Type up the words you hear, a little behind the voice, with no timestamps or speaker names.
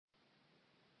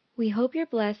We hope you're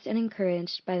blessed and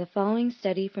encouraged by the following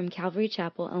study from Calvary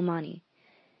Chapel El Monte.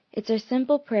 It's our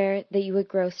simple prayer that you would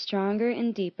grow stronger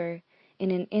and deeper in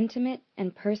an intimate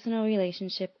and personal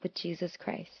relationship with Jesus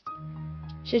Christ.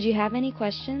 Should you have any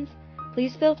questions,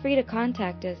 please feel free to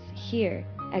contact us here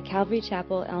at Calvary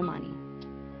Chapel El Monte.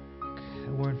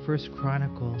 We're in 1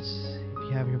 Chronicles.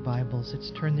 If you have your Bibles, let's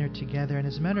turn there together. And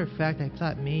as a matter of fact, I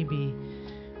thought maybe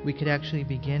we could actually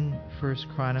begin 1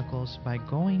 Chronicles by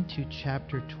going to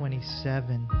chapter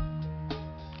 27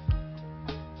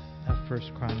 of 1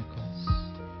 Chronicles.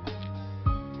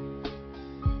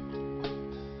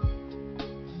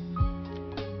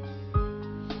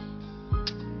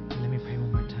 Let me pray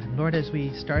one more time. Lord, as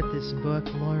we start this book,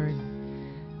 Lord,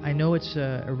 I know it's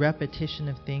a repetition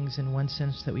of things in one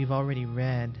sense that we've already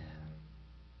read.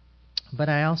 But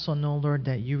I also know, Lord,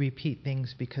 that you repeat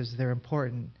things because they're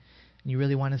important. And you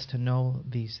really want us to know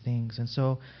these things. And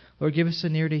so, Lord, give us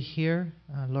an ear to hear.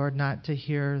 Lord, not to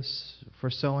hear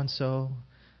for so-and-so,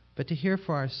 but to hear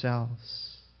for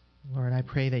ourselves. Lord, I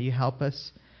pray that you help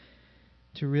us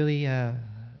to really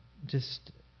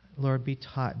Lord, be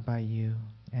taught by you.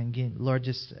 And Lord,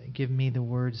 just give me the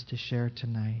words to share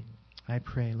tonight. I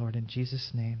pray, Lord, in Jesus'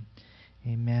 name.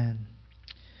 Amen.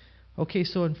 Okay,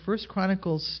 so in 1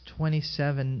 Chronicles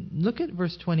 27, look at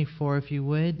verse 24 if you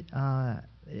would.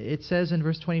 It says in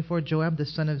verse 24, Joab the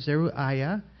son of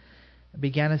Zeruiah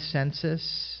began a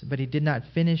census, but he did not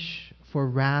finish, for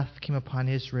wrath came upon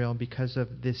Israel because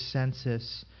of this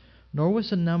census. Nor was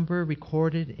the number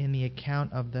recorded in the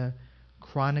account of the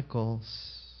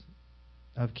Chronicles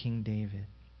of King David.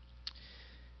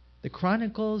 The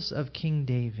Chronicles of King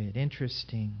David,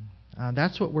 interesting.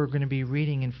 That's what we're going to be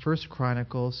reading in 1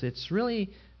 Chronicles. It's really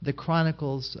the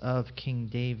Chronicles of King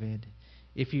David.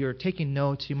 If you're taking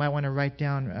notes, you might want to write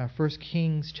down 1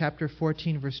 Kings chapter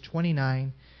 14, verse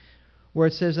 29, where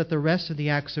it says that the rest of the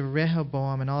acts of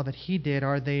Rehoboam and all that he did,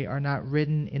 they are not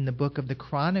written in the book of the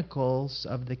Chronicles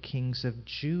of the kings of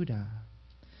Judah.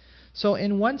 So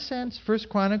in one sense, 1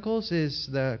 Chronicles is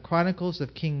the Chronicles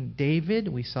of King David.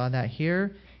 We saw that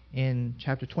here in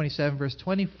chapter 27, verse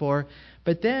 24.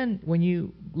 But then when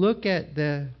you look at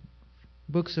the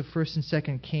books of 1st and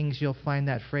 2nd Kings, you'll find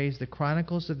that phrase, the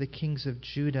Chronicles of the Kings of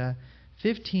Judah,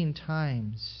 15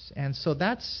 times. And so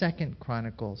that's 2nd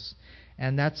Chronicles.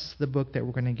 And that's the book that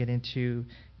we're going to get into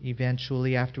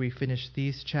eventually after we finish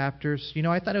these chapters. You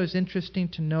know, I thought it was interesting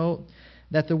to note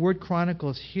that the word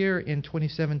Chronicles here in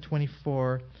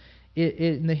 27:24,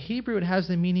 in the Hebrew it has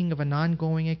the meaning of an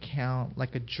ongoing account,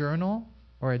 like a journal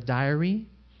or a diary,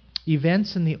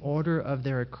 events in the order of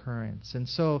their occurrence. And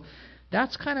so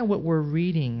that's kind of what we're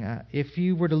reading. If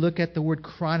you were to look at the word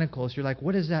Chronicles, you're like,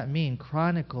 what does that mean,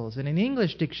 Chronicles? In an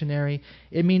English dictionary,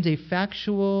 it means a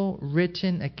factual,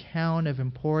 written account of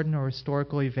important or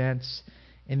historical events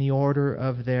in the order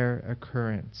of their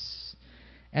occurrence.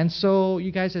 And so,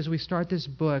 you guys, as we start this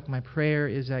book, my prayer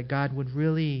is that God would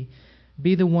really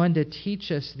be the one to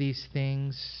teach us these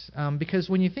things. Because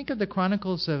when you think of the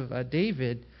Chronicles of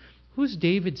David, who's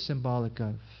David symbolic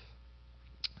of?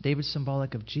 David's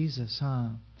symbolic of Jesus,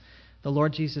 the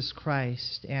Lord Jesus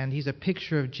Christ. And he's a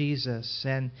picture of Jesus.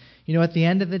 And, you know, at the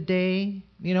end of the day,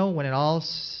 you know, when it all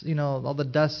the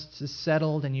dust is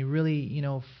settled and you really,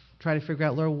 try to figure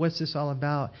out, Lord, what's this all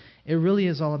about? It really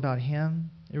is all about Him.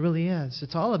 It really is.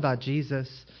 It's all about Jesus.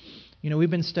 You know,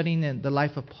 we've been studying the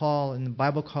life of Paul in the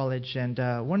Bible college. And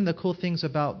one of the cool things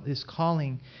about his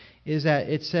calling is that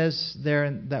it says there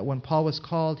that when Paul was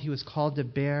called, he was called to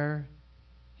bear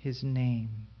His name.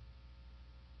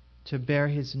 To bear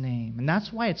His name. And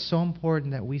that's why it's so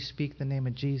important that we speak the name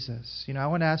of Jesus. You know, I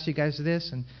want to ask you guys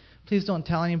this, and please don't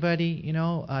tell anybody,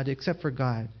 except for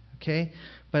God, okay?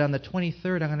 But on the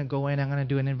 23rd, I'm going to go in, I'm going to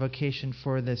do an invocation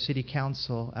for the city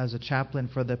council as a chaplain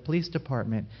for the police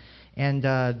department. And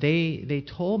they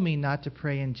told me not to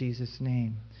pray in Jesus'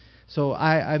 name. So,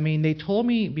 I mean, they told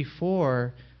me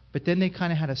before, but then they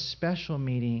kind of had a special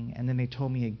meeting, and then they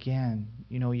told me again,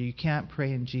 you can't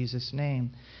pray in Jesus'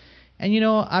 name. And,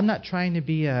 I'm not trying to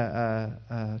be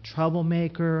a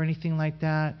troublemaker or anything like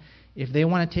that. If they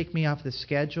want to take me off the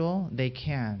schedule, they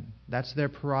can. That's their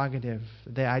prerogative.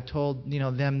 I told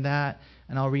them that,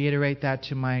 and I'll reiterate that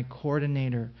to my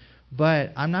coordinator.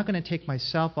 But I'm not going to take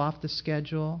myself off the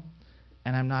schedule,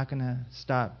 and I'm not going to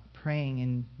stop praying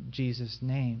in Jesus'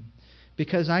 name.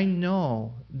 Because I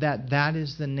know that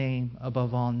is the name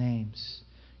above all names.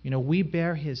 We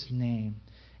bear His name.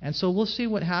 And so we'll see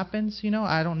what happens.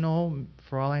 I don't know.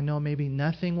 For all I know, maybe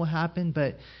nothing will happen.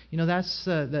 But, that's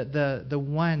the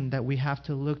one that we have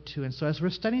to look to. And so as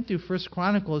we're studying through 1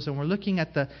 Chronicles and we're looking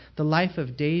at the life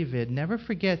of David, never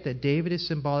forget that David is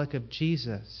symbolic of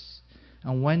Jesus.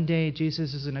 And one day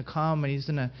Jesus is going to come and He's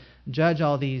going to judge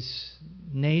all these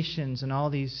nations and all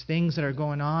these things that are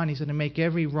going on. He's going to make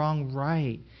every wrong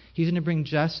right. He's going to bring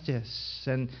justice.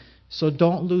 And so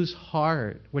don't lose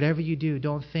heart. Whatever you do,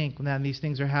 don't think that these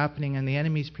things are happening and the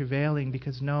enemy's prevailing,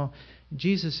 because no,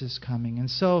 Jesus is coming. And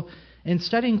so in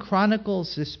studying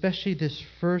Chronicles, especially this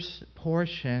first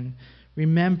portion,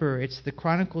 remember, it's the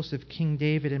Chronicles of King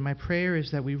David, and my prayer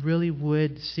is that we really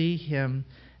would see him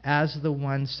as the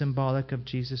one symbolic of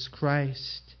Jesus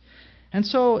Christ. And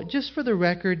so, just for the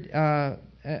record,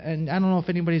 and I don't know if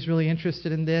anybody's really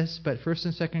interested in this, but 1st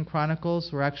and 2nd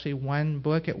Chronicles were actually one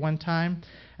book at one time.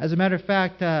 As a matter of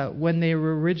fact, when they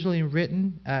were originally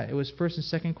written, it was 1st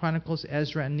and 2nd Chronicles,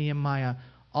 Ezra, and Nehemiah,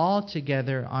 all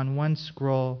together on one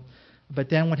scroll. But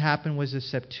then what happened was the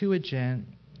Septuagint.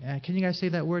 Can you guys say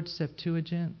that word,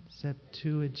 Septuagint?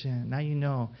 Septuagint. Now you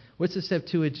know. What's the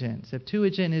Septuagint?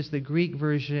 Septuagint is the Greek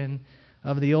version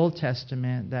of the Old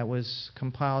Testament that was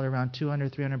compiled around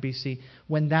 200, 300 BC.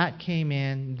 When that came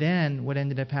in, then what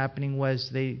ended up happening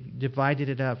was they divided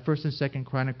it up, 1st and 2nd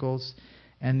Chronicles,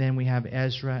 and then we have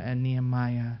Ezra and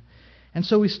Nehemiah. And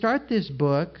so we start this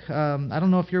book. I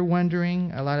don't know if you're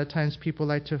wondering, a lot of times people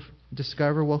like to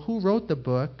discover, well, who wrote the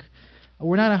book?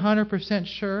 We're not 100%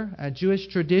 sure. Jewish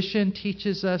tradition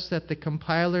teaches us that the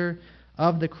compiler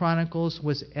of the Chronicles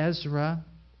was Ezra.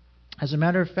 As a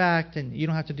matter of fact, and you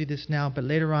don't have to do this now, but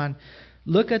later on,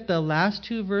 look at the last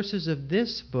two verses of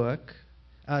this book,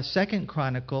 2nd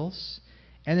Chronicles,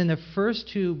 and then the first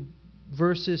two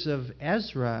verses of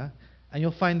Ezra, and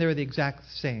you'll find they're the exact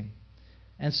same.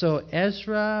 And so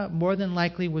Ezra more than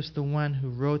likely was the one who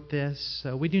wrote this.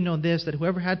 We do know this, that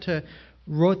whoever had to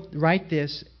write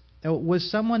this was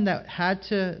someone that had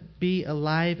to be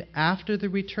alive after the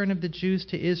return of the Jews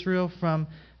to Israel from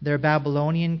their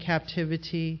Babylonian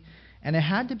captivity. And it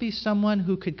had to be someone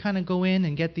who could kind of go in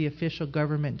and get the official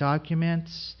government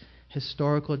documents,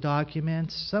 historical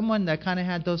documents, someone that kind of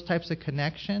had those types of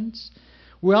connections.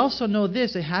 We also know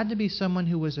this, it had to be someone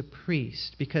who was a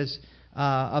priest, because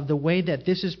of the way that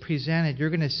this is presented. You're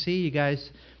going to see, you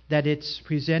guys, that it's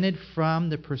presented from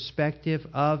the perspective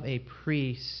of a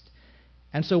priest.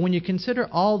 And so when you consider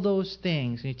all those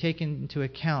things, and you take into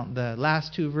account the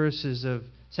last two verses of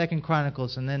 2nd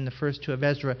Chronicles and then the first two of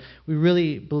Ezra, we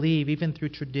really believe, even through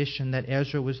tradition, that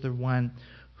Ezra was the one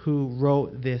who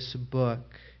wrote this book.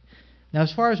 Now,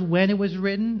 as far as when it was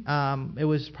written, it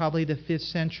was probably the 5th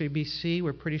century BC.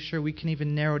 We're pretty sure we can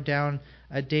even narrow down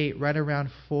a date right around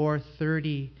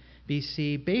 430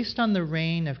 BC, based on the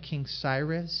reign of King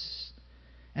Cyrus.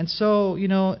 And so,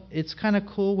 it's kind of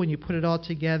cool when you put it all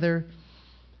together.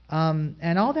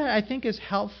 And all that, I think, is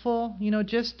helpful,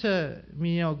 just to,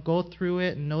 go through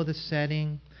it and know the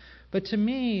setting. But to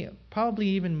me, probably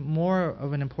even more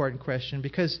of an important question,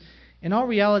 because in all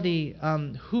reality,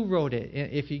 who wrote it?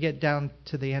 If you get down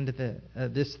to the end of the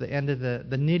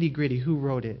nitty-gritty, who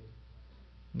wrote it?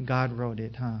 God wrote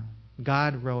it, huh?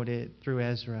 God wrote it through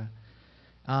Ezra.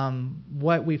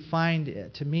 What we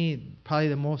find, to me, probably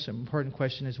the most important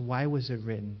question is, why was it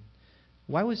written?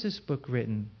 Why was this book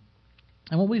written?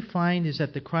 And what we find is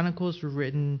that the Chronicles were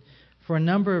written for a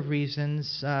number of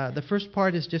reasons. The first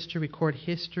part is just to record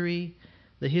history,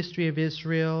 the history of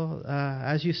Israel.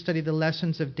 As you study the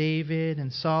lessons of David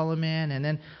and Solomon, and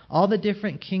then all the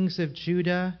different kings of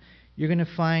Judah, you're going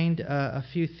to find a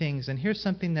few things. And here's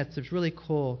something that's really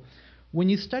cool. When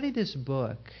you study this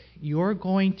book, you're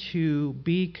going to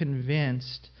be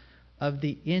convinced of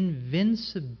the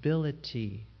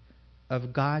invincibility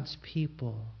of God's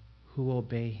people who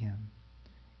obey Him.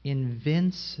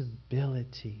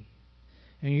 Invincibility.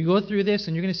 And you go through this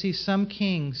and you're going to see some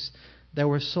kings that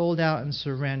were sold out and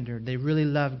surrendered. They really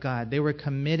loved God. They were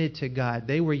committed to God.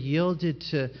 They were yielded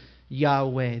to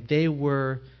Yahweh. They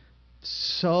were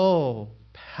so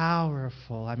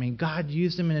powerful. I mean, God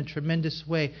used them in a tremendous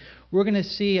way. We're going to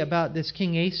see about this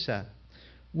King Asa.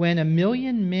 When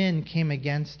 1,000,000 men came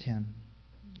against him,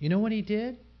 you know what he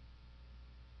did?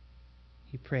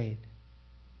 He prayed.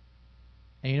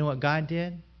 And you know what God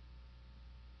did?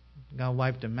 God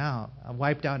wiped him out.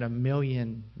 Wiped out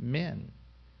 1,000,000 men.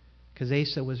 Because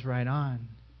Asa was right on.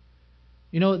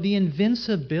 The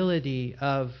invincibility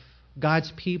of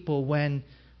God's people when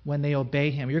they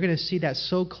obey Him. You're going to see that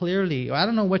so clearly. I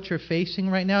don't know what you're facing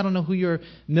right now. I don't know who your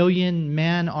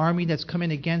 1,000,000-man army that's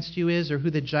coming against you is, or who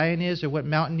the giant is, or what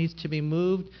mountain needs to be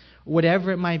moved.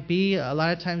 Whatever it might be, a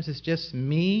lot of times it's just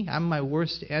me. I'm my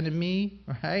worst enemy,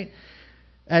 right?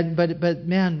 But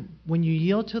man, when you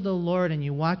yield to the Lord and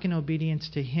you walk in obedience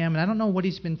to Him, and I don't know what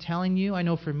He's been telling you. I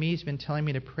know for me, He's been telling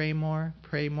me to pray more,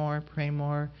 pray more, pray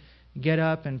more. Get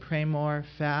up and pray more,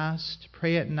 fast,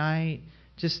 pray at night.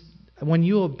 Just when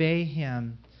you obey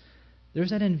Him,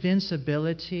 there's that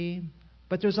invincibility,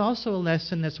 but there's also a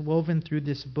lesson that's woven through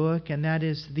this book, and that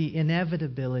is the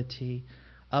inevitability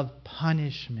of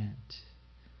punishment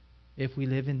if we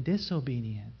live in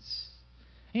disobedience.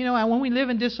 And when we live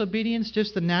in disobedience,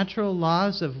 just the natural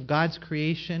laws of God's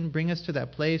creation bring us to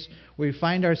that place where we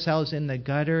find ourselves in the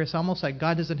gutter. It's almost like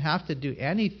God doesn't have to do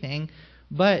anything,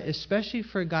 but especially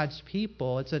for God's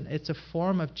people, it's a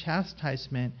form of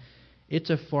chastisement. It's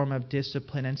a form of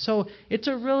discipline. And so it's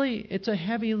a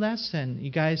heavy lesson, you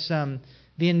guys.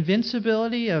 The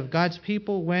invincibility of God's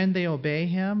people when they obey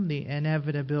Him, the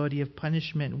inevitability of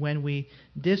punishment when we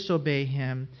disobey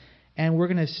Him. And we're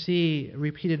going to see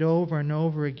repeated over and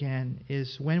over again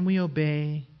is when we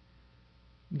obey,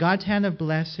 God's hand of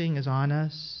blessing is on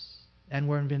us and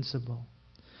we're invincible.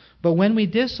 But when we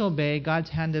disobey, God's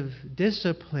hand of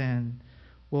discipline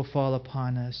will fall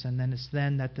upon us, and then it's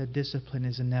then that the discipline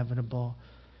is inevitable.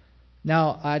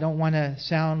 Now, I don't want to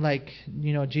sound like,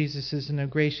 Jesus isn't a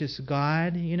gracious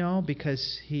God,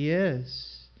 because He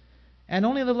is. And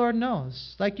only the Lord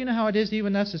knows. Like, how it is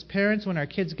even us as parents when our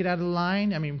kids get out of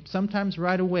line. I mean, sometimes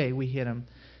right away we hit them.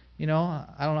 I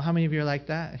don't know how many of you are like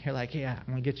that. You're like, yeah,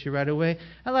 I'm going to get you right away.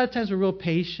 A lot of times we're real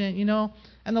patient,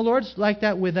 And the Lord's like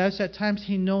that with us. At times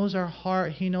He knows our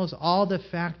heart. He knows all the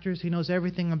factors. He knows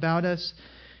everything about us.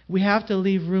 We have to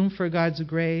leave room for God's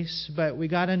grace, but we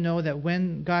got to know that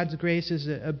when God's grace is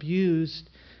abused,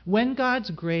 when God's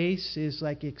grace is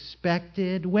like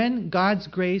expected, when God's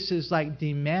grace is like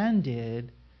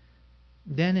demanded,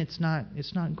 then it's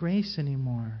not grace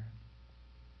anymore.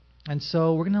 And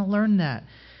so we're going to learn that.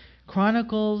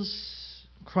 Chronicles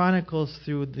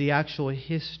through the actual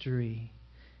history.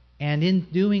 And in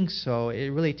doing so, it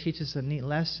really teaches a neat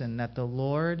lesson that the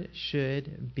Lord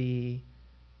should be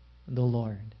the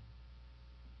Lord.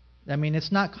 I mean,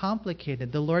 it's not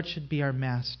complicated. The Lord should be our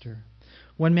master.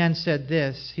 One man said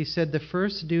this. He said, the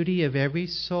first duty of every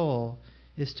soul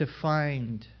is to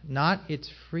find not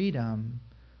its freedom,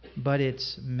 but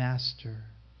its master.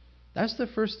 That's the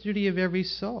first duty of every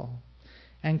soul.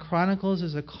 And Chronicles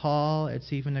is a call.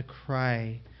 It's even a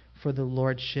cry for the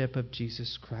lordship of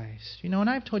Jesus Christ. And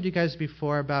I've told you guys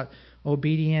before about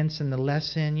obedience and the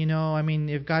lesson.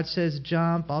 If God says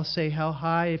jump, I'll say how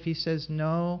high. If He says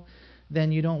no,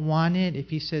 then you don't want it. If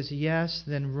He says yes,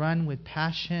 then run with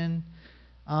passion.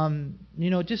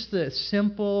 Just the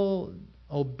simple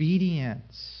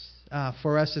obedience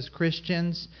for us as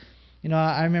Christians.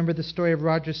 I remember the story of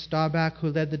Roger Staubach, who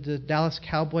led the Dallas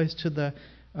Cowboys to the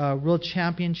World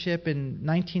Championship in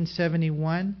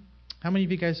 1971. How many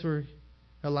of you guys were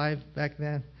alive back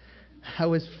then? I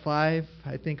was 5.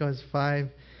 I think I was 5.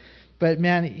 But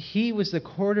man, he was the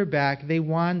quarterback. They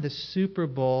won the Super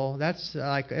Bowl. That's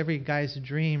like every guy's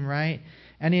dream, right?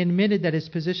 And he admitted that his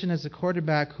position as a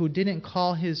quarterback who didn't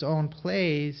call his own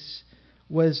plays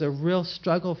was a real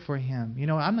struggle for him.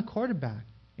 I'm the quarterback.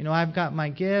 I've got my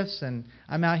gifts and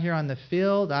I'm out here on the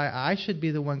field. I should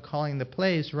be the one calling the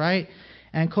plays, right?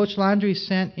 And Coach Landry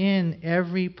sent in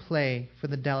every play for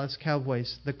the Dallas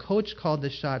Cowboys. The coach called the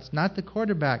shots, not the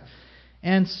quarterback.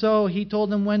 And so he told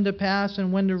them when to pass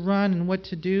and when to run and what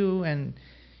to do. And,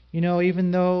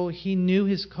 even though he knew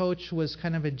his coach was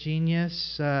kind of a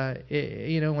genius,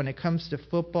 when it comes to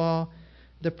football,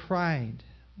 the pride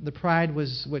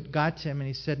was what got to him. And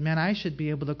he said, man, I should be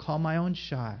able to call my own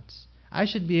shots. I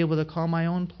should be able to call my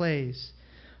own plays.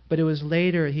 But it was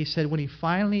later, he said, when he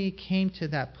finally came to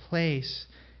that place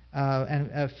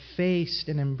and faced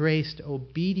and embraced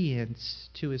obedience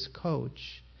to his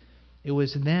coach, it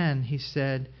was then, he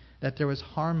said, that there was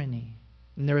harmony,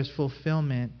 and there was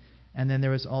fulfillment, and then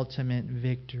there was ultimate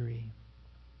victory.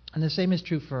 And the same is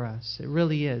true for us. It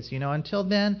really is. Until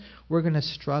then, we're going to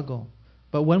struggle.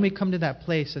 But when we come to that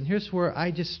place, and here's where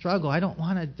I just struggle. I don't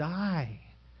want to die,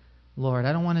 Lord.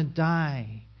 I don't want to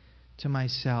die to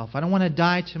myself. I don't want to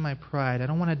die to my pride. I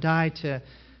don't want to die to,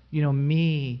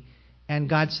 me. And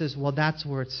God says, well, that's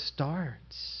where it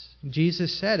starts.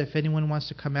 Jesus said, if anyone wants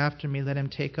to come after me, let him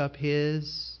take up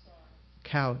his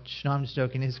couch. No, I'm just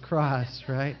joking. His cross,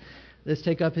 right? Let's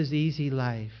take up his easy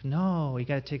life. No, you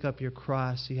got to take up your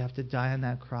cross. You have to die on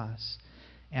that cross.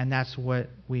 And that's what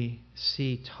we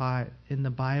see taught in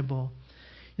the Bible.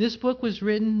 This book was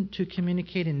written to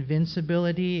communicate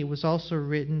invincibility. It was also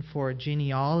written for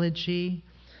genealogy.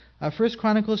 First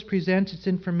Chronicles presents its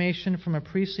information from a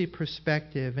priestly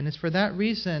perspective, and it's for that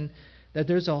reason that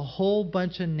there's a whole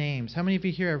bunch of names. How many of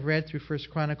you here have read through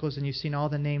First Chronicles and you've seen all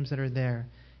the names that are there?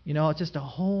 It's just a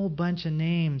whole bunch of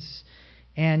names.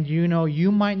 And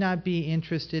you might not be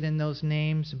interested in those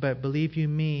names, but believe you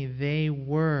me, they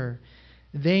were.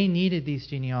 They needed these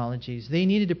genealogies. They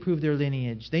needed to prove their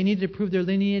lineage. They needed to prove their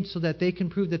lineage so that they can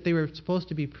prove that they were supposed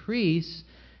to be priests.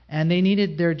 And they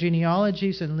needed their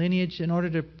genealogies and lineage in order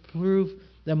to prove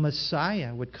the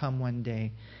Messiah would come one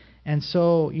day. And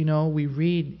so, we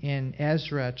read in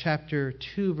Ezra chapter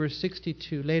 2, verse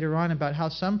 62 later on about how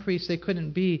some priests, they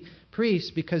couldn't be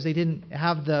priests because they didn't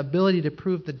have the ability to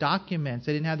prove the documents.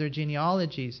 They didn't have their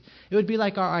genealogies. It would be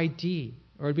like our ID,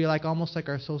 or it would be like almost like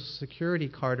our social security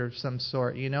card of some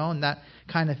sort, and that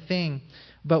kind of thing.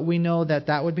 But we know that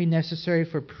that would be necessary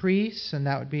for priests, and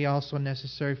that would be also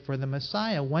necessary for the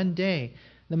Messiah. One day,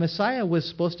 the Messiah was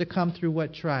supposed to come through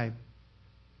what tribe?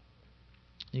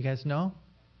 You guys know?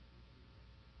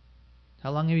 How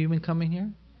long have you been coming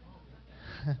here?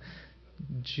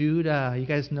 Judah. You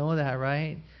guys know that,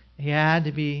 right? He had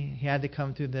to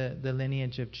come through the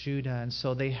lineage of Judah, and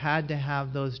so they had to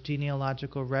have those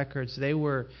genealogical records. They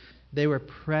were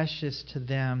precious to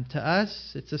them. To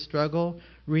us, it's a struggle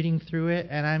reading through it,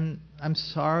 and I'm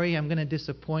sorry, I'm going to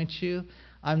disappoint you.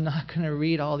 I'm not going to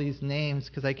read all these names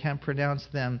because I can't pronounce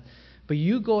them. But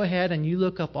you go ahead and you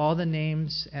look up all the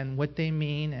names and what they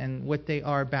mean and what they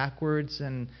are backwards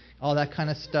and all that kind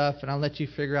of stuff, and I'll let you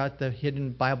figure out the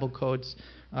hidden Bible codes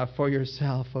for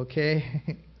yourself, okay?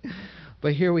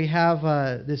 But here we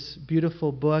have this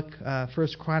beautiful book,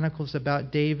 First Chronicles,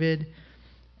 about David.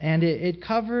 And it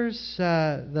covers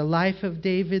the life of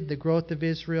David, the growth of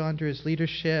Israel under his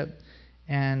leadership.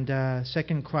 And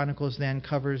Second Chronicles then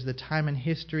covers the time in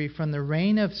history from the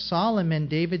reign of Solomon,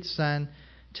 David's son,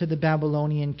 to the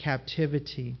Babylonian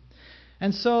captivity.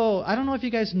 And so, I don't know if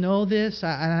you guys know this.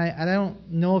 I don't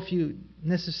know if you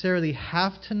necessarily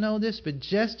have to know this, but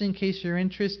just in case you're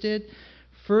interested,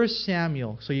 1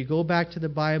 Samuel. So you go back to the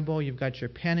Bible, you've got your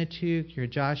Pentateuch, your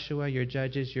Joshua, your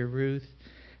Judges, your Ruth.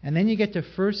 And then you get to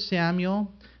 1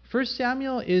 Samuel. 1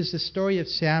 Samuel is the story of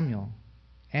Samuel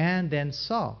and then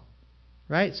Saul.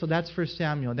 Right? So that's 1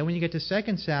 Samuel. Then when you get to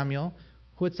 2 Samuel,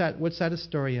 what's that a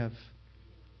story of?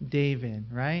 David,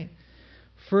 right?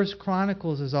 1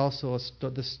 Chronicles is also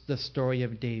the story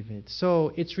of David.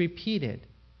 So it's repeated.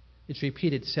 It's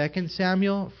repeated. 2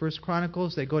 Samuel, 1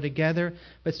 Chronicles, they go together.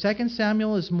 But 2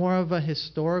 Samuel is more of a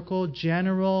historical,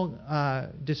 general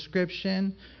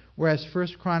description, whereas 1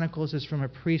 Chronicles is from a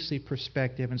priestly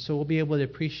perspective. And so we'll be able to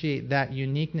appreciate that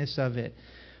uniqueness of it.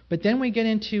 But then we get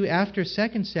into, after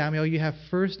 2 Samuel, you have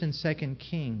 1 and 2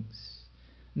 Kings.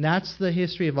 And that's the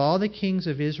history of all the kings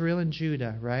of Israel and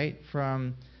Judah, right?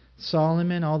 From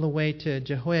Solomon all the way to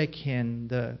Jehoiakim,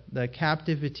 the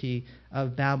captivity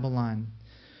of Babylon.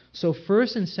 So 1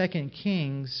 and 2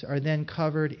 Kings are then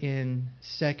covered in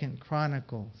 2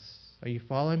 Chronicles. Are you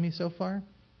following me so far?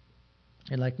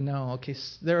 You're like, no. Okay,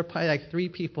 there are probably like 3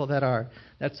 people that are.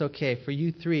 That's okay. For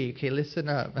you 3, okay, listen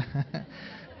up.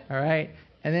 All right?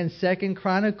 And then 2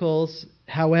 Chronicles,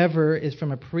 however, is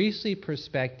from a priestly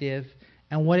perspective.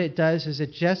 And what it does is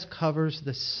it just covers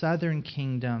the southern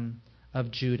kingdom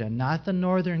of Judah, not the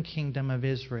northern kingdom of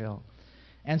Israel.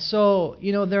 And so,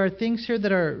 there are things here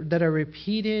that are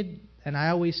repeated, and I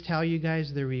always tell you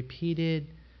guys they're repeated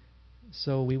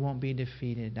so we won't be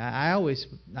defeated.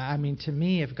 To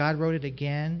me, if God wrote it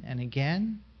again and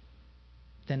again,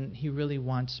 then He really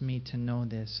wants me to know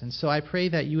this. And so I pray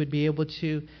that you would be able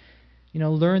to,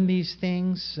 learn these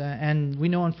things. And we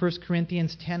know in 1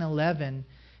 Corinthians 10:11,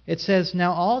 it says,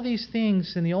 "Now all these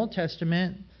things in the Old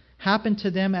Testament happened to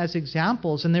them as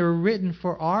examples, and they were written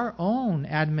for our own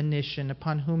admonition,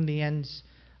 upon whom the ends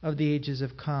of the ages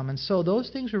have come." And so those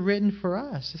things were written for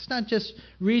us. It's not just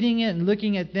reading it and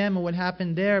looking at them and what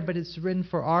happened there, but it's written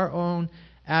for our own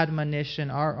admonition,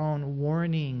 our own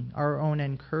warning, our own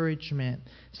encouragement.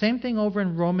 Same thing over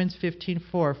in Romans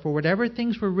 15:4. "For whatever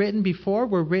things were written before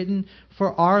were written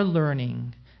for our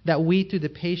learning, that we through the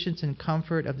patience and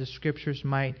comfort of the Scriptures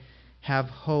might have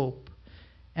hope."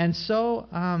 And so,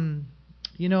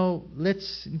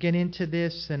 let's get into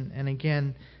this. And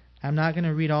again, I'm not going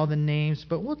to read all the names,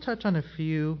 but we'll touch on a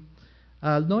few.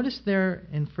 Notice there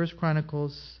in 1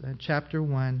 Chronicles chapter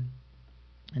 1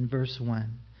 and verse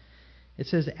 1. It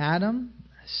says, Adam,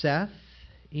 Seth,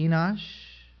 Enosh,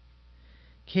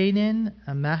 Canaan,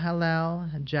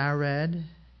 Mahalalel, Jared,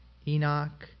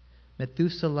 Enoch,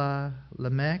 Methuselah,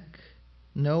 Lamech,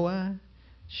 Noah,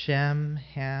 Shem,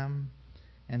 Ham,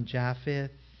 and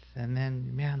Japheth. And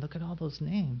then, man, look at all those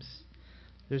names.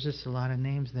 There's just a lot of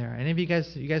names there. Any of you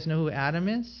guys know who Adam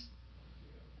is?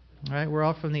 All right, we're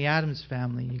all from the Adams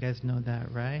family. You guys know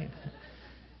that, right?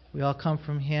 We all come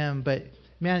from him. But,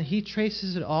 man, he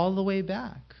traces it all the way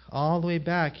back. All the way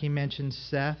back. He mentions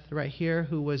Seth right here,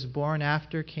 who was born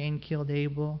after Cain killed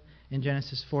Abel in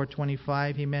Genesis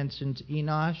 4:25. He mentions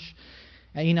Enosh.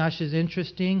 Enosh is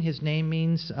interesting. His name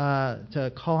means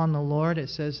to call on the Lord. It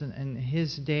says in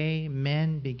his day,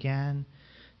 men began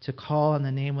to call on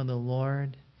the name of the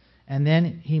Lord. And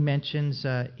then he mentions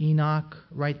Enoch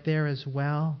right there as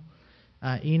well.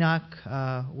 Enoch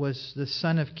was the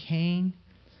son of Cain.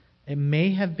 It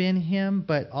may have been him,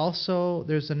 but also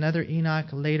there's another Enoch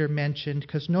later mentioned.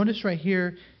 Because notice right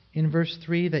here in verse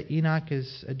 3 that Enoch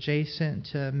is adjacent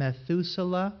to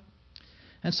Methuselah.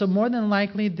 And so more than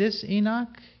likely this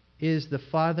Enoch is the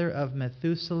father of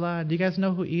Methuselah. Do you guys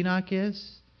know who Enoch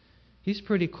is? He's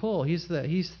pretty cool. He's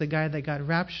the guy that got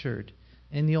raptured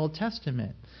in the Old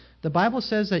Testament. The Bible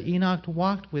says that Enoch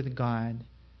walked with God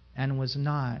and was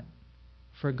not,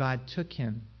 for God took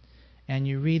him. And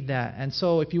you read that. And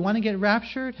so if you want to get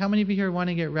raptured, how many of you here want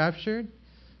to get raptured?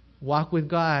 Walk with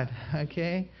God,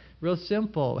 okay? Real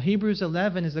simple. Hebrews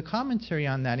 11 is a commentary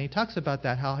on that. And he talks about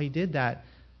that, how he did that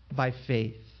by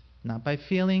faith. Not by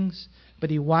feelings, but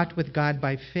he walked with God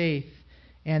by faith.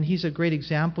 And he's a great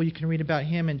example. You can read about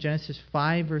him in Genesis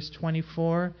 5, verse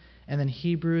 24, and then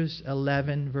Hebrews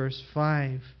 11, verse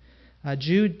 5.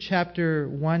 Jude chapter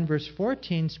 1, verse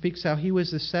 14 speaks how he was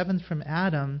the seventh from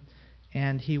Adam,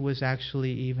 and he was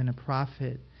actually even a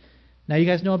prophet. Now you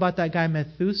guys know about that guy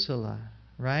Methuselah,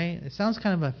 right? It sounds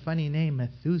kind of a funny name,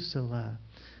 Methuselah.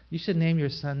 You should name your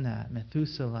son that,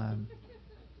 Methuselah.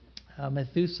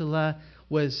 Methuselah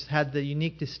had the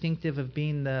unique distinctive of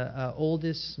being the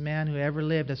oldest man who ever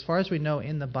lived. As far as we know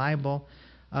in the Bible,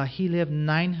 he lived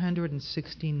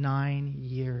 969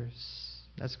 years.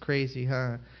 That's crazy,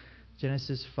 huh?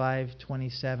 Genesis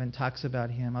 5:27 talks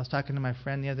about him. I was talking to my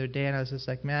friend the other day, and I was just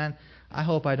like, man, I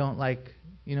hope I don't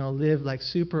live like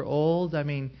super old. I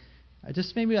mean, I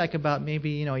just maybe about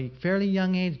fairly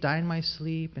young age, die in my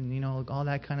sleep, and all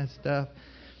that kind of stuff.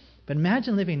 But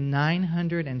imagine living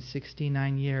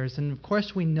 969 years. And of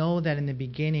course we know that in the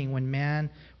beginning when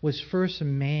man was first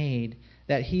made,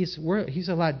 that he's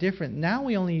a lot different. Now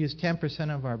we only use 10%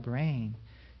 of our brain.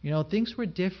 Things were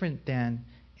different then.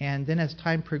 And then as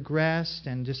time progressed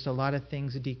and just a lot of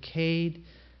things decayed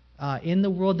in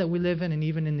the world that we live in and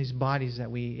even in these bodies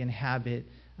that we inhabit,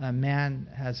 man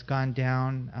has gone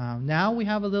down. Now we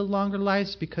have a little longer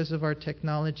lives because of our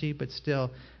technology, but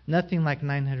still nothing like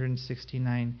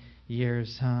 969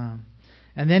 years. And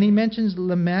then he mentions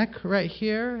Lamech right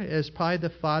here as probably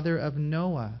the father of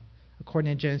Noah,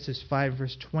 according to Genesis 5,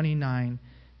 verse 29.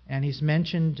 And he's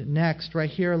mentioned next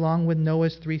right here along with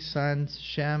Noah's three sons,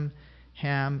 Shem,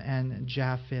 Ham, and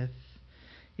Japheth.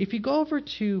 If you go over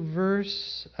to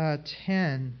verse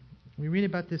 10, we read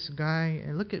about this guy,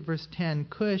 and look at verse 10.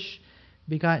 Cush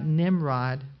begot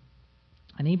Nimrod,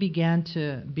 and he began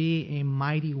to be a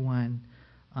mighty one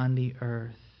on the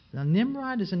earth. Now,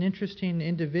 Nimrod is an interesting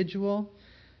individual.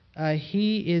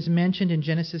 He is mentioned in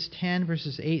Genesis 10,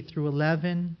 verses 8 through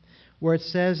 11, where it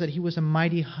says that he was a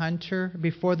mighty hunter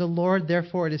before the Lord.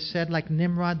 Therefore, it is said, like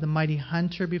Nimrod, the mighty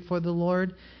hunter before the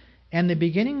Lord. And the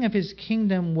beginning of his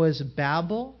kingdom was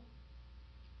Babel.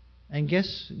 And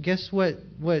guess what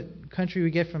country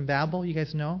we get from Babel? You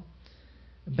guys know?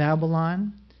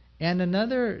 Babylon. And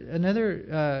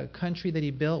another country that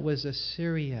he built was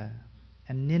Assyria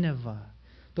and Nineveh.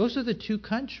 Those are the two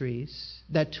countries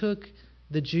that took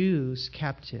the Jews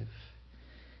captive.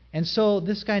 And so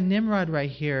this guy Nimrod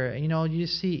right here, you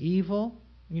see evil,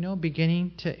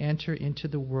 beginning to enter into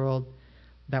the world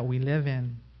that we live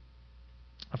in.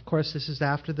 Of course, this is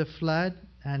after the flood,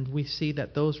 and we see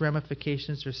that those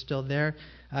ramifications are still there.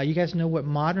 You guys know what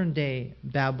modern day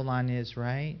Babylon is,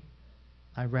 right?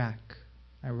 Iraq.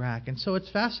 And so it's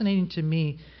fascinating to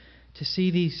me to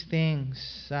see these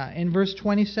things. In verse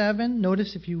 27,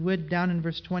 notice if you would, down in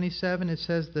verse 27, it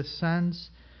says the sons.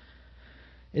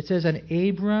 It says an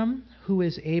Abram, who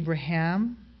is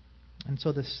Abraham. And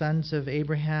so the sons of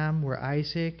Abraham were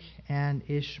Isaac and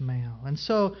Ishmael. And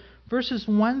so verses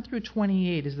 1 through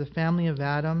 28 is the family of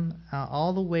Adam,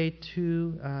 all the way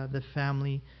to the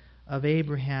family of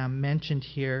Abraham mentioned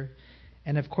here.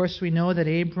 And of course we know that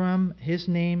Abram, his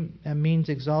name means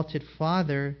exalted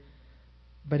father,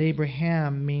 but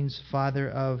Abraham means father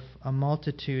of a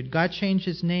multitude. God changed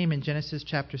his name in Genesis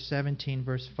chapter 17,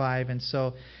 verse 5. And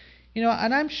so,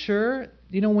 and I'm sure,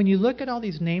 when you look at all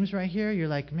these names right here, you're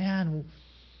like, man,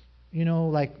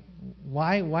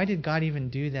 why did God even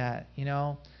do that?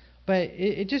 But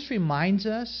it just reminds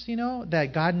us, that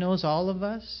God knows all of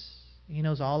us. He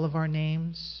knows all of our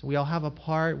names. We all have a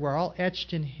part. We're all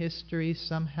etched in history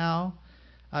somehow,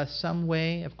 some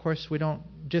way. Of course, we don't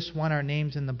just want our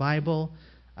names in the Bible.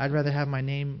 I'd rather have my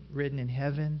name written in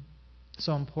heaven.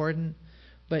 So important.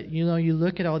 But, you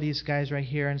look at all these guys right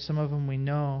here, and some of them we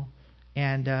know.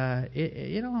 And, I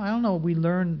don't know, we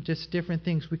learn just different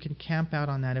things. We can camp out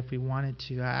on that if we wanted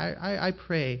to. I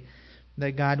pray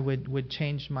that God would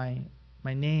change my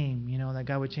name, that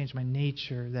God would change my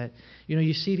nature. That,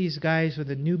 you see these guys with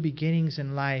the new beginnings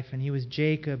in life, and he was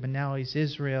Jacob, and now he's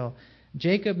Israel.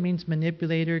 Jacob means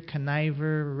manipulator,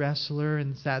 conniver, wrestler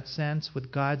in that sense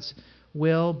with God's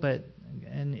will,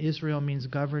 and Israel means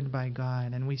governed by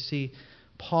God. And we see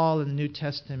Paul in the New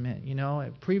Testament,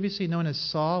 previously known as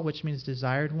Saul, which means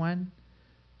desired one,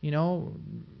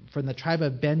 from the tribe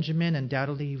of Benjamin.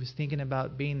 Undoubtedly, he was thinking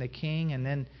about being the king, and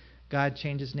then God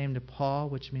changed his name to Paul,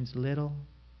 which means little.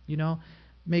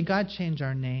 May God change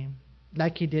our name,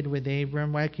 like he did with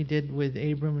Abram,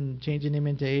 and changing him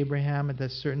into Abraham at a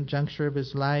certain juncture of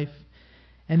his life.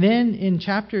 And then in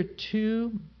chapter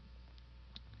 2,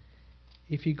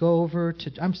 if you go over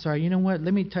to, I'm sorry,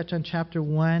 let me touch on chapter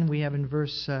 1. We have in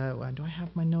verse, do I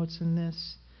have my notes in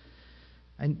this?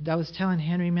 I was telling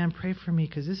Henry, man, pray for me,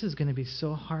 because this is going to be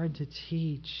so hard to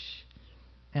teach.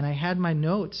 And I had my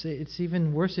notes. It's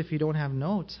even worse if you don't have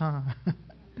notes, huh?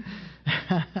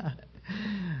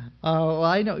 Well,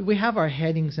 I know we have our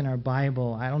headings in our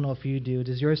Bible. I don't know if you do.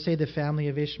 Does yours say the family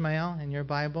of Ishmael in your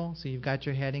Bible? So you've got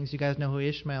your headings. You guys know who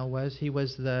Ishmael was. He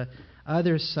was the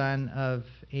other son of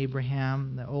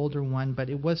Abraham, the older one, but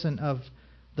it wasn't of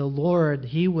the Lord.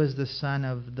 He was the son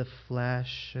of the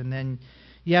flesh. And then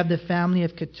you have the family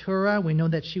of Keturah. We know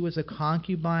that she was a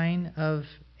concubine of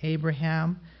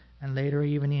Abraham, and later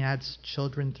even he had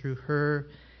children through her.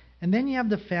 And then you have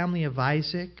the family of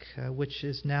Isaac, which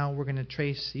is now we're going to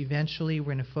trace eventually.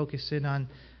 We're going to focus in on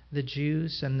the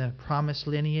Jews and the promised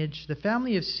lineage. The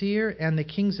family of Seir and the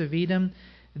kings of Edom,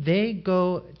 they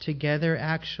go together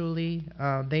actually.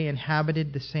 They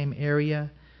inhabited the same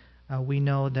area. We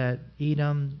know that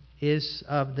Edom is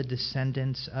of the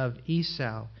descendants of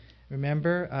Esau.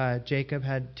 Remember, Jacob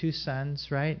had 2 sons,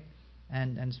 right?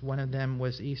 And one of them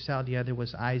was Esau, the other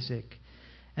was Isaac.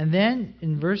 And then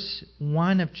in verse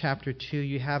 1 of chapter 2,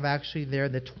 you have actually there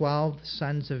the 12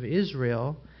 sons of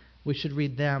Israel. We should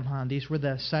read them, huh? These were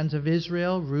the sons of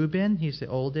Israel. Reuben, he's the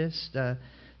oldest.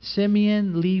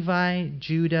 Simeon, Levi,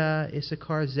 Judah,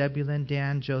 Issachar, Zebulun,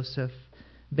 Dan, Joseph,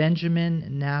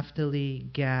 Benjamin, Naphtali,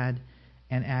 Gad,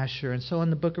 and Asher. And so in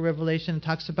the book of Revelation, it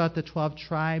talks about the 12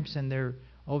 tribes, and they're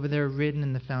over there written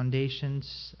in the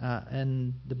foundations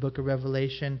in the book of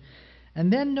Revelation.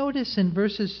 And then notice in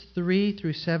verses 3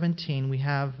 through 17, we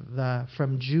have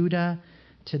from Judah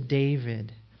to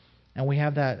David. And we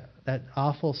have that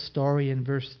awful story in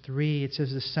verse 3. It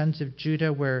says the sons of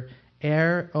Judah were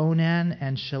Onan,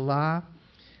 and Shelah.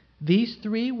 These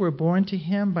 3 were born to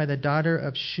him by the daughter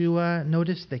of Shua.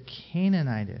 Notice the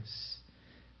Canaanitess.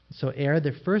 So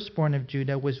the firstborn of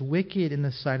Judah, was wicked in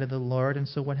the sight of the Lord. And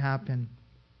so what happened?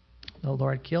 The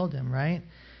Lord killed him, right?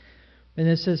 And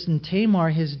it says, and Tamar,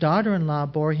 his daughter-in-law,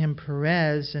 bore him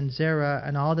Perez and Zerah,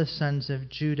 and all the sons of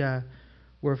Judah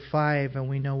were 5. And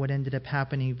we know what ended up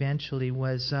happening eventually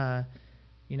was,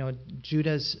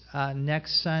 Judah's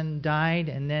next son died,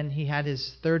 and then he had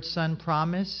his 3rd son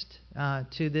promised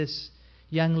to this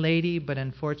young lady, but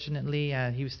unfortunately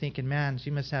he was thinking, man, she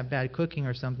must have bad cooking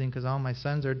or something, because all my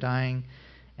sons are dying.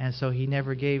 And so he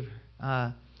never gave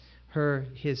her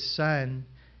his son.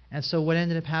 And so what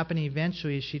ended up happening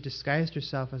eventually is she disguised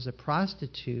herself as a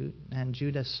prostitute, and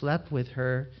Judah slept with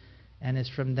her, and it's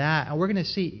from that. And we're going to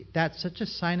see that's such a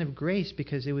sign of grace,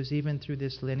 because it was even through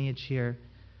this lineage here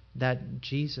that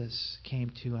Jesus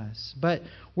came to us. But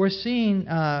we're seeing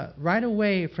right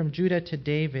away from Judah to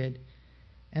David.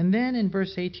 And then in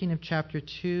verse 18 of chapter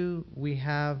 2, we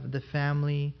have the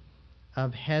family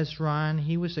of Hezron.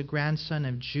 He was a grandson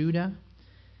of Judah.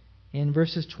 In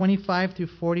verses 25 through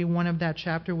 41 of that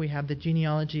chapter, we have the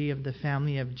genealogy of the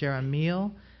family of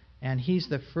Jerahmeel, and he's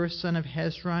the first son of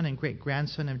Hezron and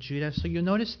great-grandson of Judah. So you'll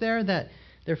notice there that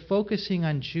they're focusing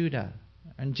on Judah.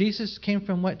 And Jesus came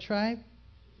from what tribe?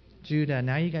 Judah.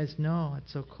 Now you guys know.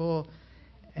 It's so cool.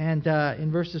 And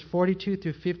in verses 42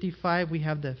 through 55, we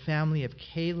have the family of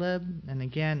Caleb. And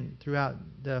again, throughout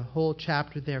the whole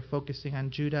chapter, they're focusing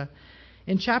on Judah.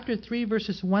 In chapter 3,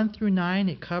 verses 1 through 9,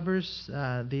 it covers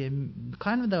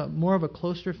the more of a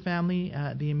closer family,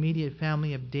 the immediate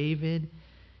family of David.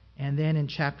 And then in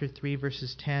chapter 3,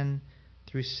 verses 10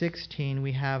 through 16,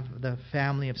 we have the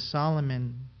family of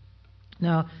Solomon.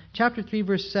 Now, chapter 3,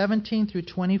 verse 17 through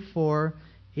 24,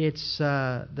 it's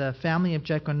the family of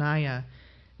Jeconiah.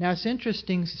 Now, it's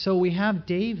interesting. So we have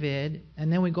David,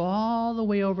 and then we go all the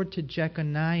way over to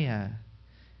Jeconiah.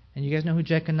 And you guys know who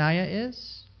Jeconiah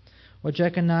is? Well,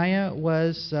 Jeconiah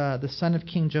was the son of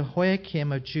King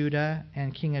Jehoiakim of Judah,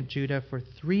 and king of Judah for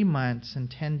 3 months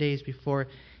and 10 days before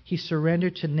he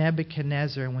surrendered to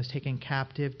Nebuchadnezzar and was taken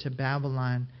captive to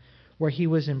Babylon, where he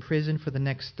was imprisoned for the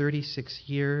next 36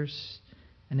 years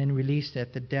and then released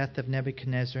at the death of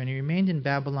Nebuchadnezzar. And he remained in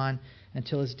Babylon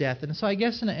until his death. And so I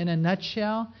guess in a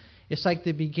nutshell, it's like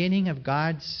the beginning of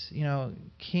God's,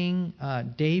 King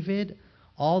David,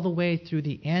 all the way through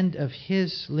the end of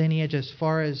his lineage as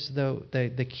far as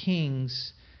the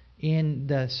kings in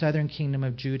the southern kingdom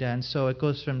of Judah. And so it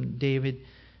goes from David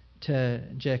to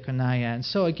Jeconiah. And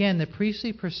so again, the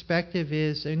priestly perspective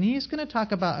is, and he's going to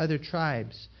talk about other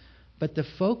tribes, but the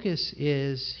focus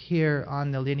is here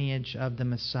on the lineage of the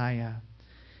Messiah.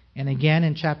 And again,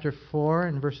 in chapter 4,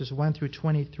 in verses 1 through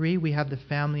 23, we have the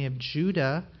family of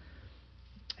Judah.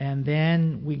 And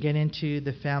then we get into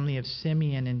the family of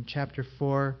Simeon in chapter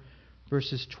 4,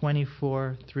 verses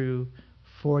 24 through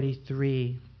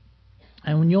 43.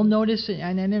 And when you'll notice,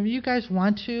 and if you guys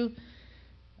want to,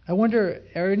 I wonder,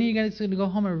 are any of you guys going to go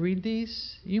home and read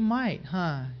these? You might,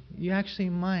 huh? You actually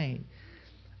might.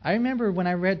 I remember when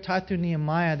I taught through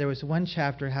Nehemiah, there was one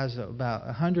chapter that has about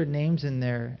 100 names in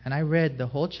there. And I read the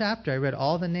whole chapter. I read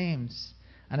all the names.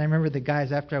 And I remember the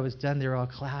guys, after I was done, they were all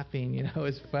clapping. It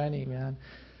was funny, man.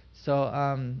 So,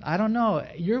 I don't know.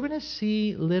 You're going to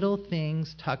see little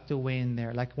things tucked away in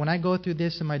there. Like when I go through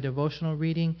this in my devotional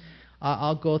reading,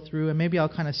 I'll go through and maybe I'll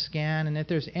kind of scan. And if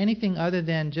there's anything other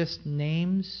than just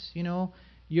names,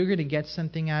 you're going to get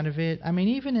something out of it. I mean,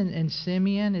 even in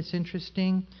Simeon, it's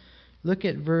interesting. Look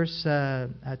at verse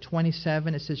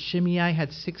 27. It says, Shimei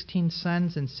had 16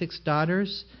 sons and 6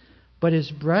 daughters, but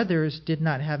his brothers did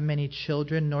not have many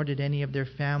children, nor did any of their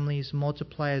families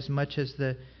multiply as much as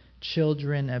the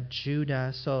children of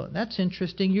Judah. So that's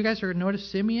interesting. You guys are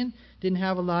notice Simeon didn't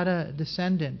have a lot of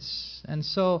descendants. And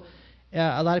so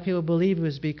a lot of people believe it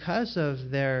was because of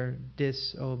their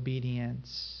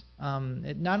disobedience.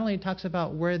 It not only talks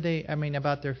about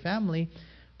about their family,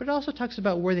 but it also talks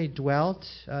about where they dwelt.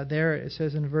 There it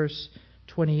says in verse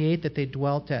 28 that they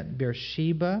dwelt at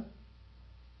Beersheba.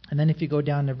 And then if you go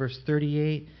down to verse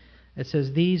 38, it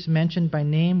says, these mentioned by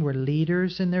name were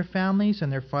leaders in their families, and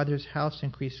their father's house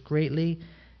increased greatly.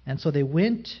 And so they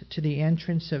went to the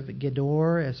entrance of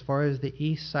Gedor as far as the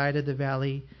east side of the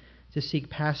valley to seek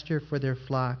pasture for their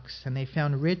flocks. And they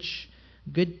found rich,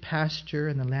 good pasture,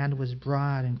 and the land was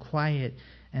broad and quiet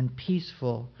and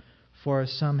peaceful, for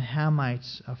some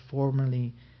Hamites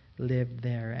formerly lived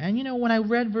there. And when I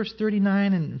read verse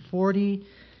 39 and 40,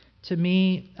 to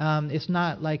me, it's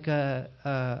not like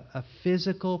a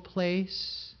physical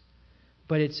place,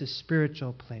 but it's a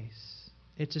spiritual place.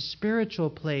 It's a spiritual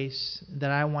place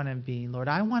that I want to be, Lord.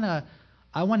 I want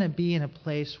to be in a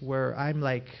place where I'm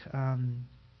like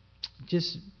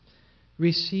just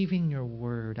receiving your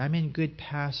word. I'm in good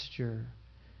pasture.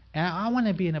 And I want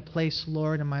to be in a place,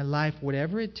 Lord, in my life,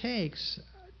 whatever it takes,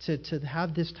 to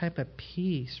have this type of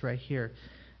peace right here,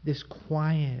 this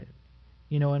quiet,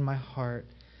 in my heart.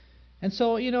 And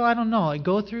so, I don't know.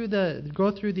 Go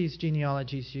through these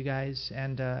genealogies, you guys,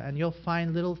 and you'll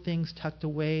find little things tucked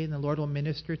away, and the Lord will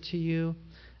minister to you.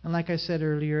 And like I said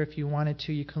earlier, if you wanted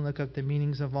to, you can look up the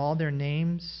meanings of all their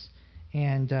names,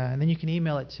 and then you can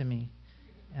email it to me,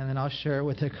 and then I'll share it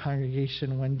with the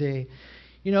congregation one day.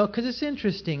 Because it's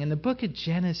interesting in the book of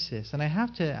Genesis, and I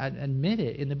have to admit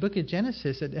it. In the book of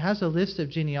Genesis, it has a list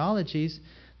of genealogies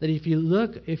that if you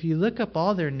look up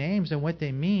all their names and what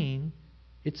they mean,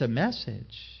 it's a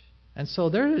message. And so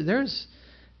there's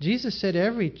Jesus said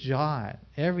every jot,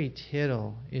 every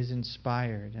tittle is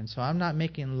inspired. And so I'm not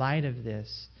making light of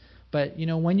this. But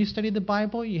when you study the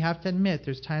Bible, you have to admit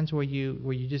there's times where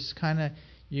you just kind of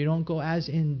you don't go as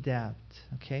in depth.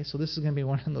 Okay, so this is going to be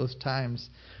one of those times.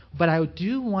 But I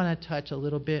do want to touch a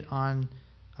little bit on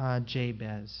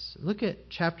Jabez. Look at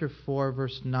chapter 4,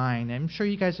 verse 9. I'm sure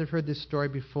you guys have heard this story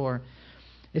before.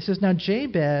 It says, now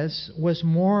Jabez was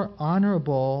more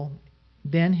honorable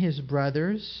than his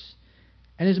brothers,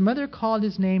 and his mother called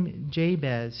his name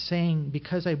Jabez, saying,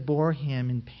 because I bore him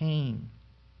in pain.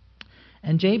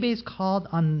 And Jabez called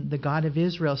on the God of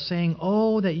Israel, saying,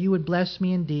 oh, that you would bless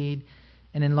me indeed,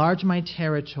 and enlarge my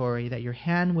territory, that your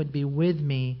hand would be with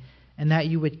me, and that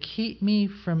you would keep me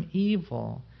from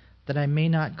evil, that I may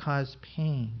not cause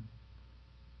pain.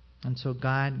 And so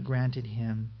God granted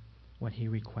him what he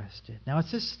requested. Now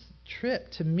it's this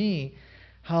trip to me,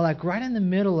 how like right in the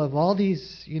middle of all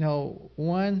these,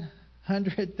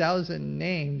 100,000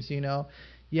 names, you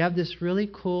have this really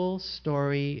cool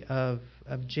story of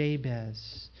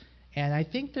Jabez. And I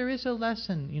think there is a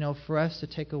lesson, for us to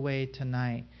take away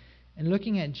tonight. And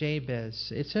looking at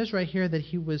Jabez, it says right here that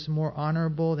he was more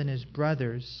honorable than his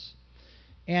brothers.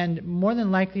 And more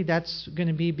than likely, that's going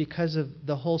to be because of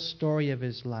the whole story of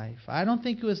his life. I don't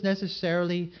think it was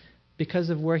necessarily because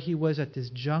of where he was at this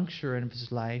juncture in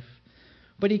his life,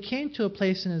 but he came to a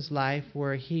place in his life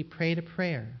where he prayed a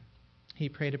prayer. He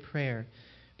prayed a prayer.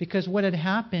 Because what had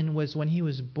happened was when he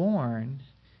was born,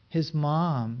 his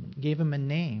mom gave him a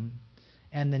name,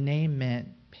 and the name meant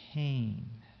pain.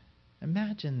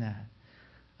 Imagine that.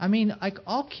 I mean, like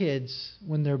all kids,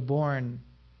 when they're born,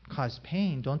 cause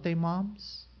pain, don't they,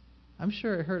 moms? I'm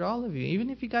sure it hurt all of you. Even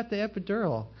if you got the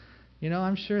epidural,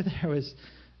 I'm sure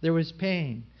there was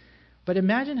pain. But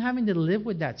imagine having to live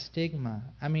with that stigma.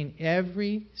 I mean,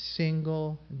 every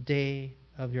single day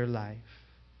of your life,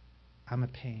 I'm a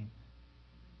pain.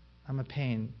 I'm a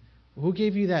pain. Who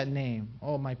gave you that name?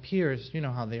 Oh, my peers, you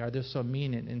know how they are. They're so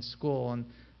mean in school, and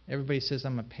everybody says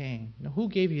I'm a pain. No, who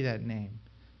gave you that name?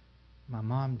 My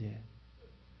mom did.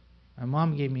 My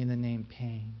mom gave me the name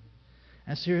Pain.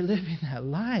 And so you're living that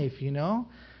life,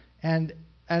 And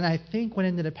I think what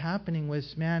ended up happening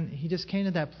was, man, he just came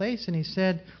to that place and he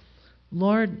said,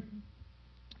 Lord,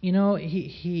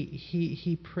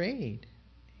 he prayed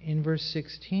in verse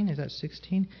 16. Is that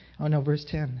 16? Oh, no, verse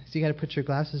 10. So you got to put your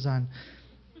glasses on.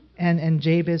 And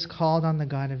Jabez called on the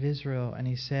God of Israel, and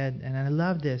he said, and I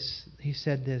love this, he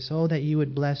said this, oh, that you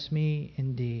would bless me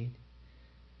indeed.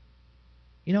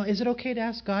 Is it okay to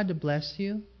ask God to bless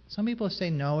you? Some people say,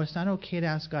 no, it's not okay to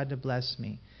ask God to bless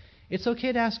me. It's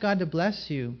okay to ask God to bless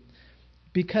you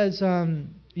because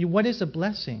what is a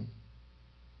blessing?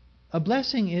 A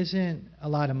blessing isn't a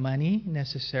lot of money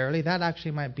necessarily. That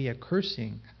actually might be a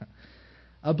cursing.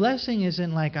 A blessing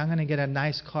isn't like I'm going to get a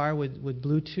nice car with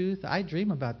Bluetooth. I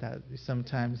dream about that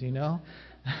sometimes,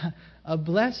 A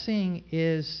blessing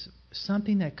is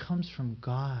something that comes from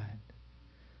God.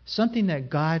 Something that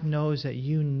God knows that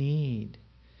you need.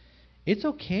 It's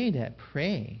okay to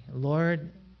pray,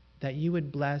 Lord, that you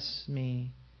would bless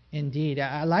me indeed.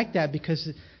 I like that because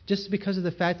of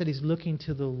the fact that he's looking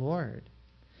to the Lord.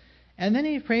 And then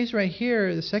he prays right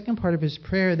here, the second part of his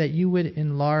prayer, that you would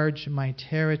enlarge my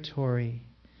territory.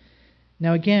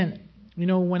 Now again,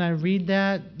 when I read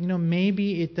that,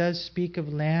 maybe it does speak of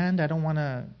land. I don't want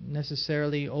to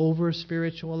necessarily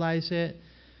over-spiritualize it.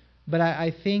 But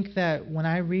I think that when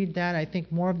I read that, I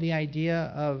think more of the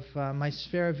idea of my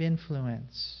sphere of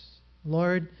influence.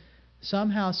 Lord,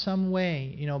 somehow, some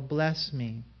way, bless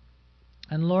me.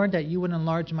 And Lord, that you would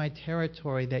enlarge my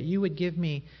territory, that you would give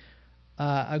me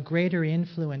a greater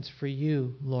influence for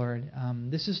you, Lord.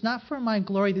 This is not for my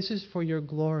glory, this is for your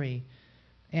glory.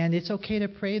 And it's okay to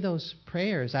pray those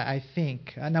prayers, I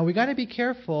think. Now, we got to be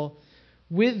careful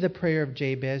with the prayer of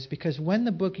Jabez, because when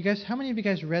the book, how many of you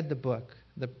guys read the book?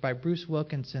 By Bruce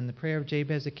Wilkinson, The Prayer of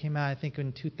Jabez. It came out, I think,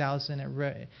 in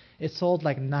 2000. It sold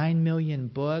like 9 million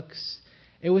books.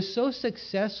 It was so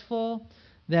successful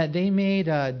that they made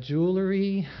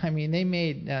jewelry. I mean, they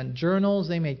made journals.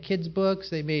 They made kids' books.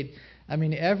 They made,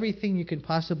 everything you could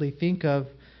possibly think of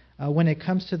when it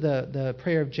comes to the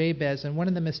Prayer of Jabez. And one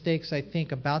of the mistakes, I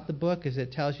think, about the book is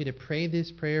it tells you to pray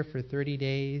this prayer for 30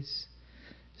 days.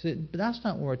 But that's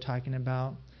not what we're talking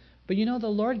about. But the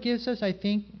Lord gives us, I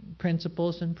think,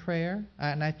 principles in prayer.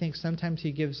 And I think sometimes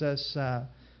he gives us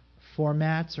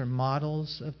formats or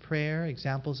models of prayer,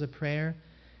 examples of prayer.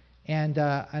 And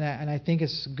I think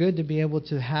it's good to be able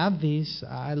to have these.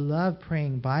 I love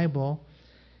praying Bible.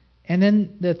 And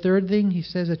then the third thing, he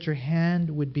says that your hand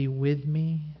would be with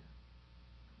me.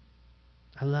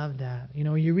 I love that.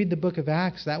 You read the book of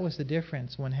Acts, that was the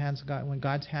difference when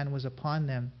God's hand was upon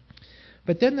them.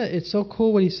 But then it's so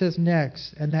cool what he says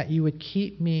next, and that you would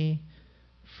keep me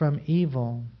from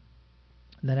evil,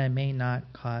 that I may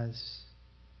not cause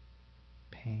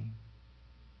pain.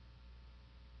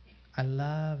 I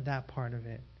love that part of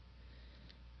it.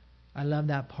 I love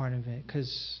that part of it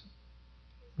because,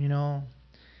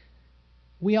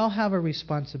 we all have a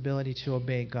responsibility to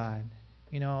obey God.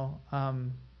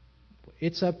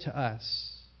 It's up to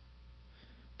us.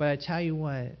 But I tell you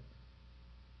what,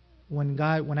 when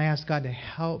I ask God to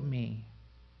help me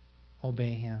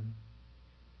obey him,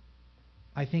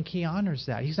 I think he honors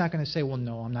that. He's not going to say, well,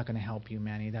 no, I'm not going to help you,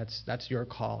 Manny. That's your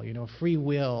call. Free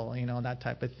will, that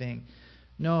type of thing.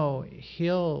 No,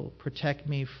 he'll protect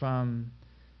me from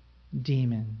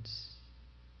demons.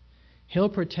 He'll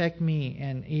protect me,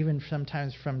 and even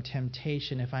sometimes from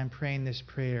temptation if I'm praying this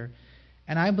prayer.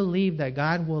 And I believe that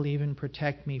God will even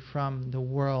protect me from the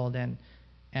world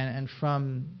and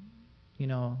from,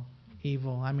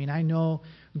 evil. I know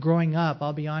growing up,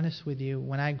 I'll be honest with you,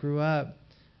 when I grew up,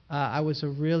 I was a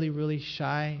really, really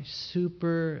shy,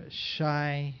 super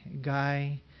shy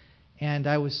guy. And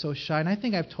I was so shy. And I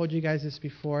think I've told you guys this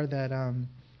before, that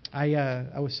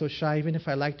I was so shy. Even if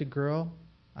I liked a girl,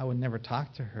 I would never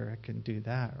talk to her. I couldn't do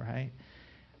that, right?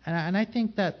 And I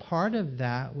think that part of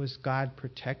that was God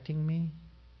protecting me.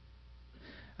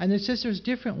 And it's just there's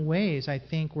different ways, I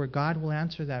think, where God will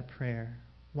answer that prayer.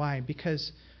 Why?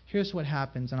 Because here's what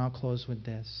happens, and I'll close with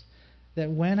this. That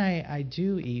when I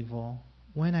do evil,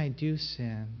 when I do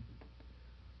sin,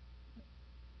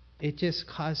 it just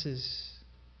causes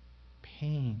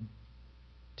pain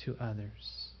to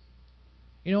others.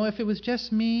 You know, if it was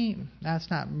just me,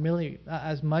 that's not really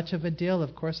as much of a deal.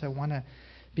 Of course, I want to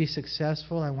be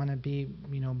successful. I want to be,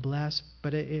 blessed.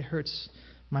 But it hurts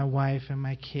my wife and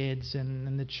my kids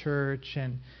and the church.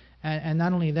 And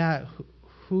not only that,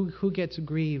 who gets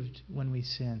grieved when we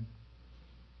sin?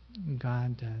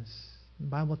 God does. The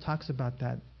Bible talks about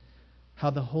that, how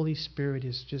the Holy Spirit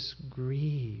is just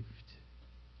grieved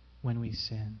when we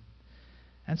sin.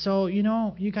 And so,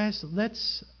 you guys,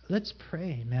 let's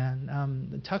pray,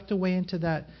 man. Tucked away into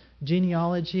that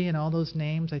genealogy and all those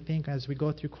names, I think as we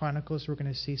go through Chronicles, we're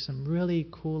going to see some really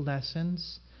cool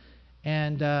lessons.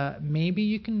 And maybe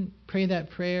you can pray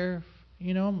that prayer,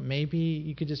 maybe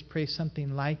you could just pray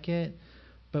something like it.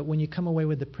 But when you come away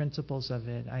with the principles of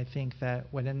it, I think that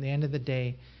when in the end of the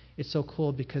day, it's so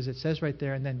cool because it says right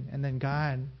there, and then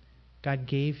God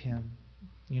gave him,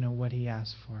 what he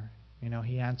asked for.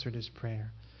 He answered his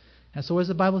prayer. And so what does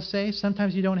the Bible say?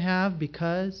 Sometimes you don't have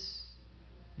because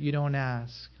you don't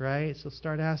ask, right? So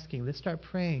start asking. Let's start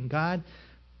praying. God,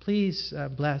 please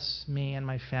bless me and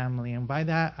my family. And by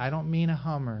that, I don't mean a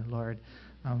Hummer, Lord.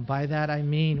 By that, I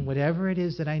mean whatever it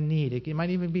is that I need. It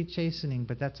might even be chastening,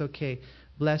 but that's okay.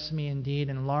 Bless me indeed.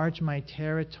 Enlarge my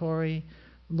territory.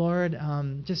 Lord,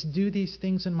 just do these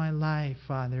things in my life,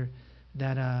 Father,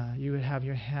 that you would have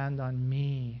your hand on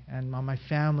me and on my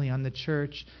family, on the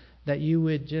church, that you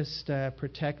would just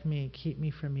protect me, keep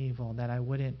me from evil, that I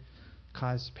wouldn't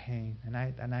cause pain. And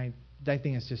I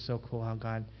think it's just so cool how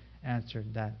God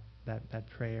answered that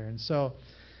prayer. And so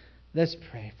let's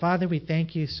pray. Father, we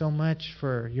thank you so much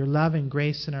for your love and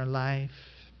grace in our life.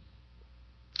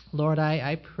 Lord,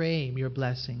 I pray your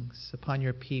blessings upon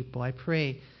your people. I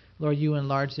pray, Lord, you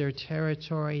enlarge their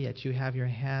territory, that you have your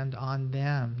hand on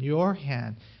them. Your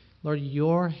hand. Lord,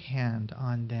 your hand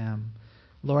on them.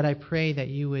 Lord, I pray that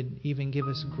you would even give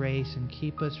us grace and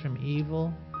keep us from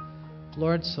evil.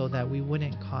 Lord, so that we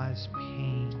wouldn't cause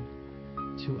pain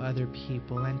to other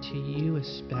people and to you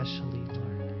especially,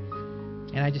 Lord.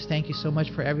 And I just thank you so much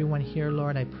for everyone here,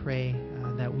 Lord. I pray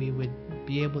that we would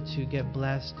be able to get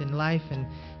blessed in life. And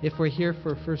if we're here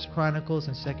for 1 Chronicles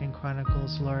and 2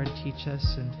 Chronicles, Lord, teach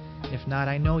us. And if not,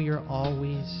 I know you're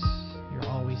always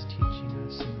teaching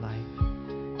us in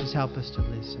life. Just help us to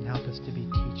listen. Help us to be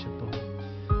teachable.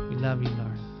 We love you,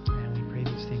 Lord. And we pray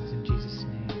these things in Jesus'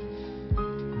 name.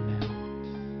 Amen.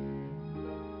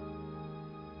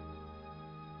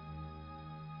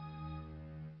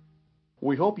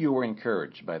 We hope you were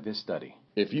encouraged by this study.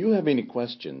 If you have any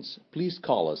questions, please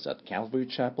call us at Calvary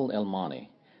Chapel El Monte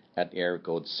at area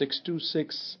code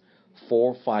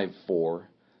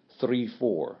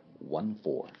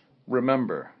 626-454-3414.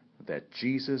 Remember that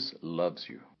Jesus loves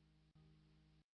you.